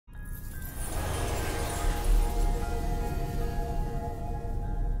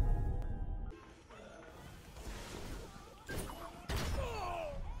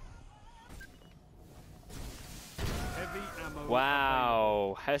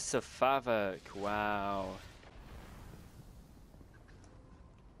Wow, House of Havoc, wow.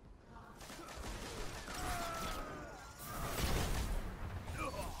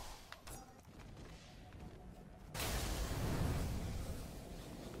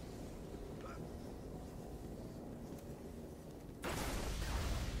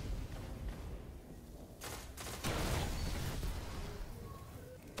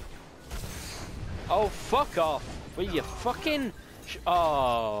 Oh, fuck off! Will you fucking...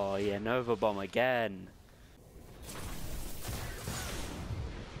 Oh, yeah, Nova Bomb again.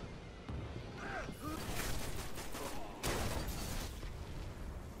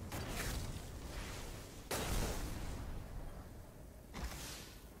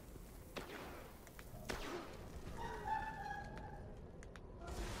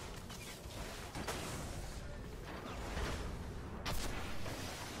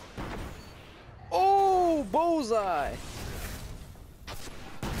 Oh, bullseye!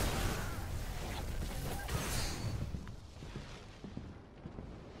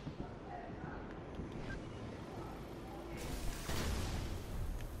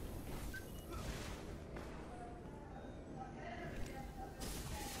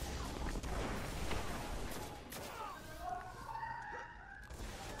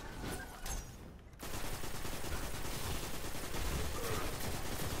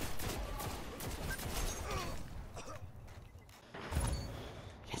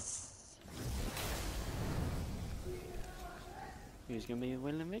 Who's gonna be a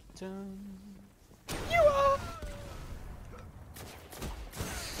winning victim? You are!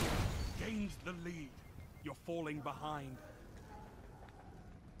 Gains the lead. You're falling behind.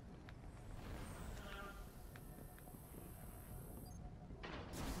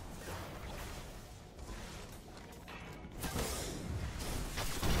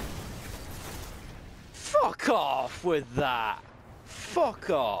 Fuck off with that! Fuck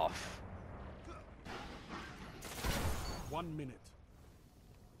off! 1 minute.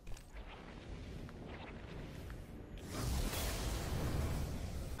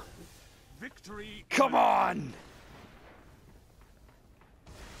 Victory. Come on!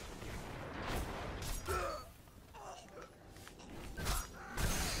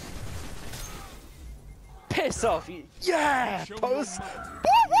 Piss off, you. Yeah! Show Post!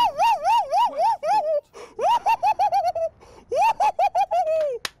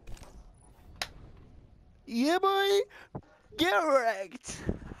 your might. Yeah, boy! Get wrecked!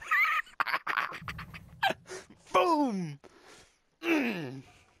 Boom! Mayhem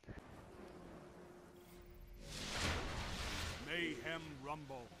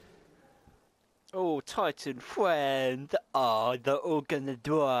rumble. Oh, Titan friend! Oh, they're all gonna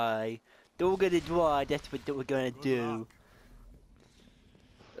die. They're all gonna die, that's what we're gonna Good do. luck.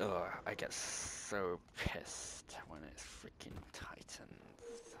 Oh, I get so pissed when it's freaking Titans.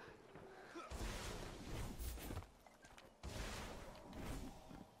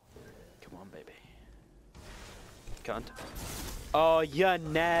 Come on, baby. Can't. Oh, you're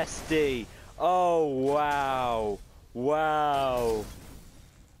nasty! Oh, wow! Wow!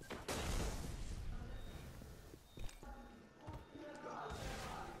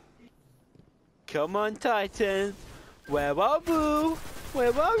 Come on, Titans! Where are you?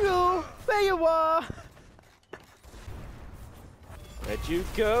 Where are you? There you are! Where'd you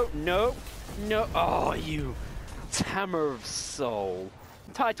go? No, no. Oh, you hammer of soul.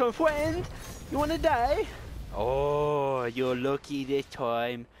 Titan friend, you wanna die? Oh, you're lucky this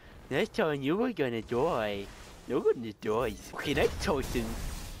time. Next time you were gonna die. You're gonna die. Fucking egg Titan.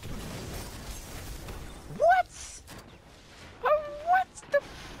 What? Oh, what the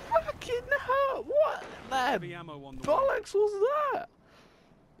fucking hell? What the Heavy ammo on the way. bollocks was that?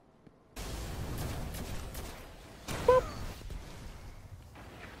 Boop.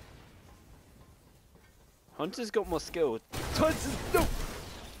 Hunter's got more skill. Hunter's no.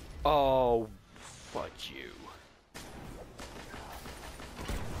 Oh, fuck you.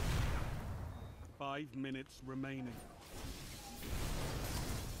 5 minutes remaining.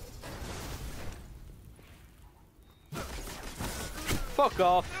 Fuck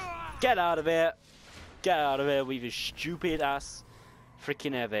off. Get out of here. Get out of here with your stupid ass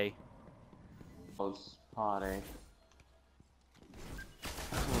freaking heavy. Party.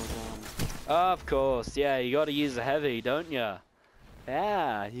 Of course, yeah, you gotta use the heavy, don't ya?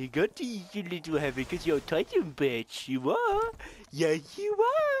 Yeah, you got to use your little heavy because you're a Titan bitch. You are. Yeah, you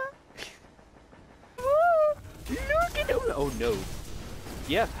are. Oh, look at him. Oh no.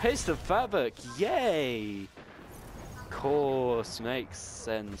 Yeah, Haste of Fabric. Yay. Of course, makes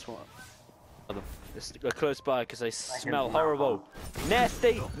sense. What? Let's go close by because they smell horrible.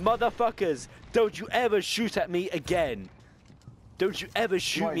 Nasty motherfuckers. Don't you ever shoot at me again. Don't you ever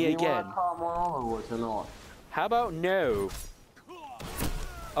shoot me again. You want to come on over or not? How about no?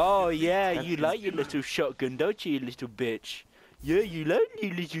 Oh yeah, you like your little shotgun, don't you, you little bitch? Yeah, you like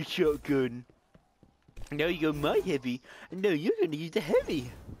your little shotgun. Now you're my heavy, and now you're gonna use the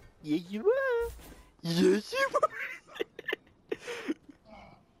heavy. Yeah, you are. Yes, you are.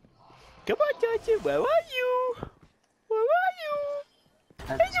 Come on, Doctor, where are you? Where are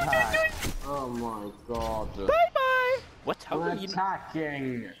you? Attack. Oh my god. Bye-bye. What? How are you?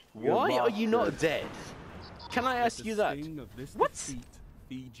 Attacking. Why are you not dead? Can I ask you that? What?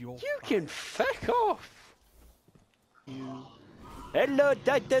 You can fuck off. You. Hello,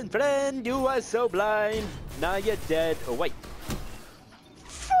 Titan friend. You are so blind. Now you're dead. Oh wait.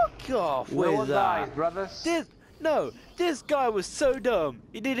 Fuck off with that. Brothers. This guy was so dumb.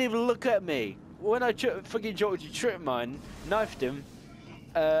 He didn't even look at me. When I fucking Georgie trip mine, knifed him.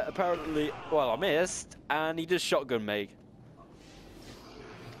 Apparently, well, I missed, and he just shotgun me.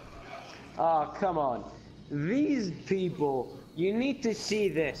 Oh, come on. These people, you need to see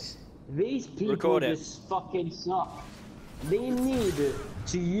this. These people just fucking suck. They need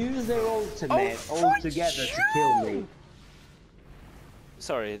to use their ultimate all together to kill me.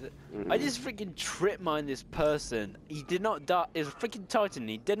 Sorry, I just freaking trip mine this person. He did not die. It was a freaking Titan.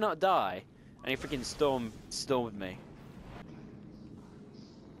 He did not die, and he freaking stormed me.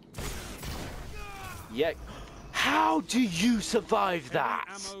 Yeah. How do you survive that?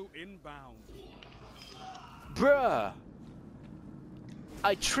 Ammo inbound. Bruh.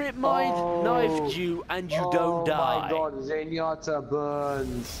 I trip mined, knifed you, and you don't die. Oh my god, Zenyatta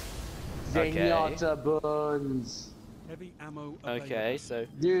burns. Zenyatta burns. Heavy ammo Okay, so...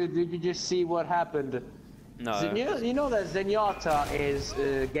 Dude, did you just see what happened? No. You know that Zenyatta is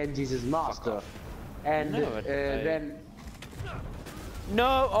Genji's master. And No, then...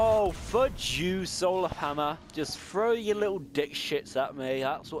 No, oh, fudge you, Soul of Hammer. Just throw your little dick shits at me,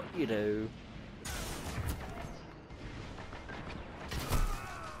 that's what you do.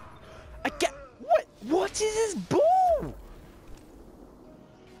 What is this ball?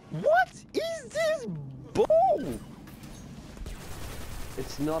 What is this ball?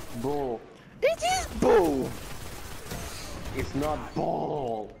 It's not ball. It is ball. It's not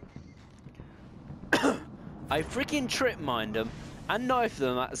ball. I freaking trip mined him and knifed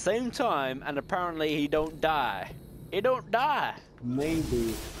them at the same time, and apparently he don't die. He don't die.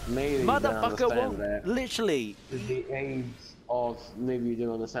 Maybe Motherfucker won't. Literally. The age of maybe you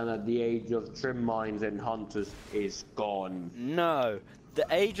don't understand that the age of trim mines and hunters is gone. No, the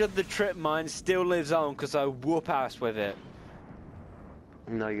age of the trip mine still lives on because I whoop ass with it.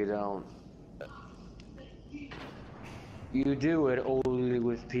 No, you don't. You do it only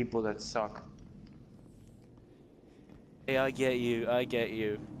with people that suck. Hey, I get you. I get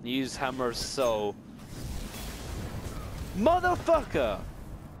you. Use Hammer's soul. Motherfucker!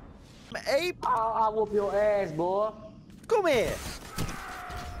 Ape! I'll whoop your ass, boy. Come here!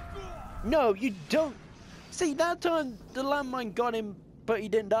 No, you don't. See, that time the landmine got him, but he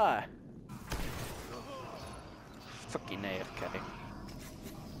didn't die. Fucking AFK.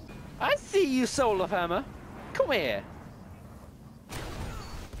 I see you, Soul of Hammer. Come here.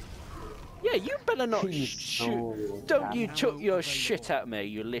 Yeah, you better not shoot. Don't you chuck your shit at me,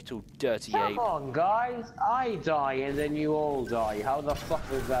 you little dirty ape. Come on, guys. I die and then you all die. How the fuck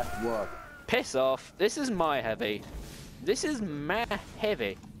does that work? Piss off. This is my heavy. This is my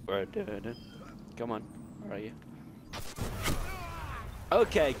heavy. Come on. Where are you?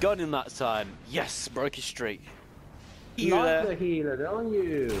 Okay, got him that time. Yes, broke his streak. Like the healer, don't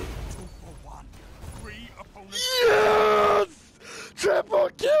you? 2 for 1. 3 opponents. Yes! Triple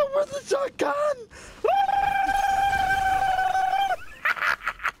kill with the shotgun!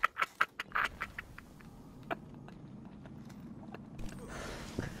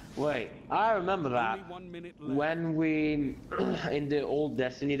 Wait, I remember that. Only 1 minute left. When we, in the old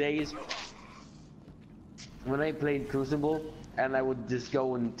Destiny days, when I played Crucible, and I would just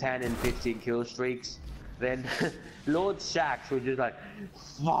go in 10 and 15 kill streaks, then Lord Shax would just like,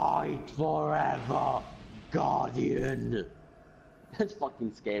 fight forever, Guardian. It's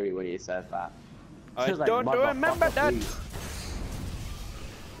fucking scary when he says that. I like, don't remember that. Please.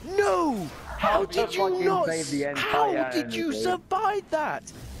 No! How did you not? How did you enemy. survive that?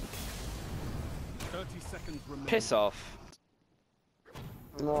 30 seconds remaining. Piss off.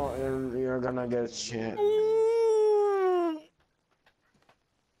 No, you're gonna get shit.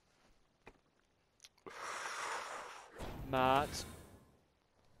 Matt.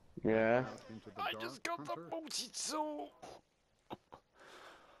 Yeah? I just got the multi-tool.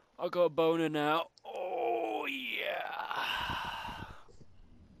 I got a boner now. Oh yeah.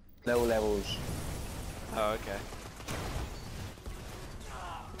 Low levels. Oh okay.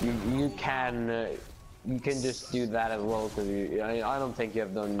 You can just do that as well because I don't think you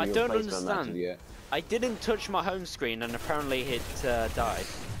have done I your don't placement matches understand. yet. I didn't touch my home screen and apparently it died.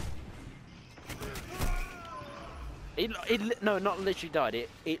 No, not literally died.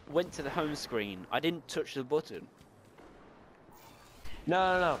 It went to the home screen. I didn't touch the button.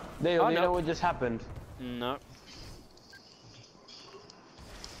 No. Dale, Oh, do you no. know what just happened? No.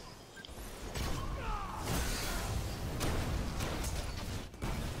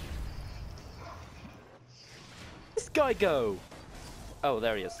 This guy go. Oh,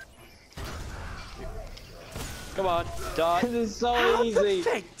 there he is. Come on, die. This is so How easy. the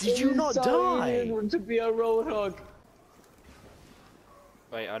heck did you not die? To be a roadhog.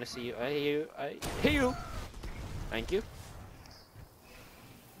 Wait, I see you. I hear you. I hear you. Thank you.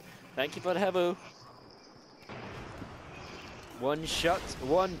 Thank you for the hebu. One shot,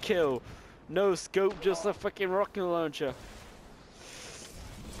 one kill. No scope, just a fucking rocket launcher.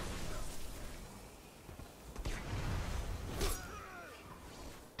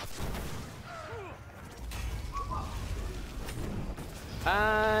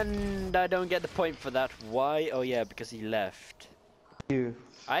 And I don't get the point for that. Why? Oh yeah, because he left. You.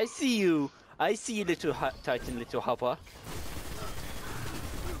 I see you. I see you, little Titan, little hopper.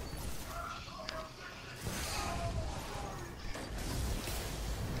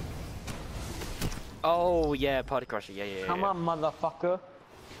 Oh yeah, party crusher. Yeah. Come on, motherfucker.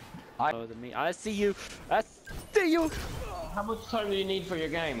 Oh, me. I see you. I see you. How much time do you need for your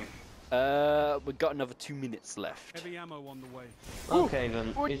game? We got another 2 minutes left. Heavy ammo on the way. Okay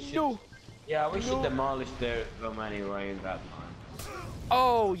then. Oh, It should- no. Yeah, we should demolish their them anyway in that time.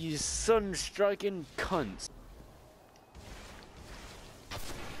 Oh, you sun-striking cunts.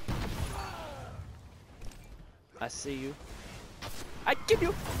 I see you. I get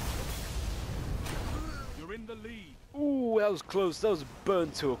you. You're in the lead. Ooh, that was close. That was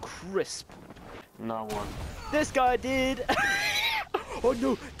burned to a crisp. No one. This guy did. Oh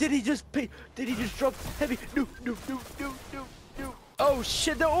no! Did he just drop heavy? No! Oh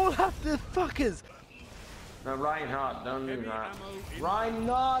shit! They're all half the fuckers. No, Reinhardt, don't do Heavy that. ammo in.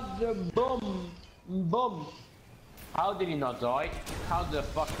 Reinhardt, the bum. How did he not die? How the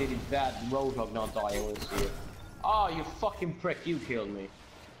fuck did that roadhog not die? I want to see it. Oh, you fucking prick! You killed me.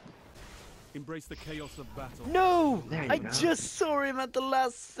 Embrace the chaos of battle. No! There you I go. just saw him at the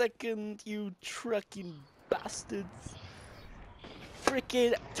last second. You trucking bastards!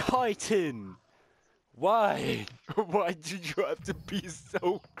 Freaking Titan! Why? Why did you have to be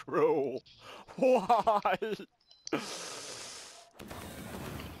so cruel? Why?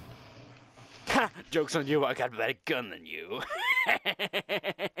 Ha! Joke's on you, I got a better gun than you.